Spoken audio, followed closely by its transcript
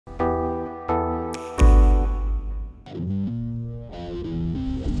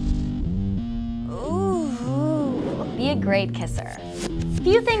a great kisser.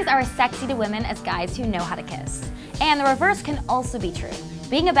 Few things are as sexy to women as guys who know how to kiss. And the reverse can also be true.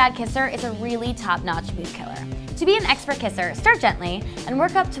 Being a bad kisser is a really top-notch mood killer. To be an expert kisser, start gently and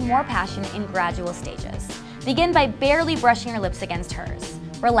work up to more passion in gradual stages. Begin by barely brushing your lips against hers.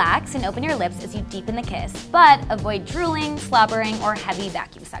 Relax and open your lips as you deepen the kiss, but avoid drooling, slobbering, or heavy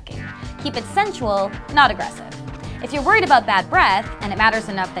vacuum sucking. Keep it sensual, not aggressive. If you're worried about bad breath, and it matters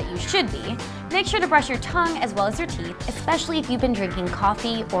enough that you should be, make sure to brush your tongue as well as your teeth, especially if you've been drinking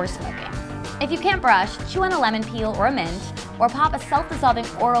coffee or smoking. If you can't brush, chew on a lemon peel or a mint, or pop a self-dissolving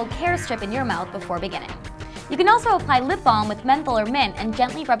oral care strip in your mouth before beginning. You can also apply lip balm with menthol or mint and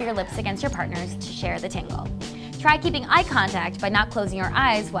gently rub your lips against your partners to share the tingle. Try keeping eye contact by not closing your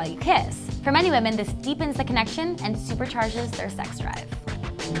eyes while you kiss. For many women, this deepens the connection and supercharges their sex drive.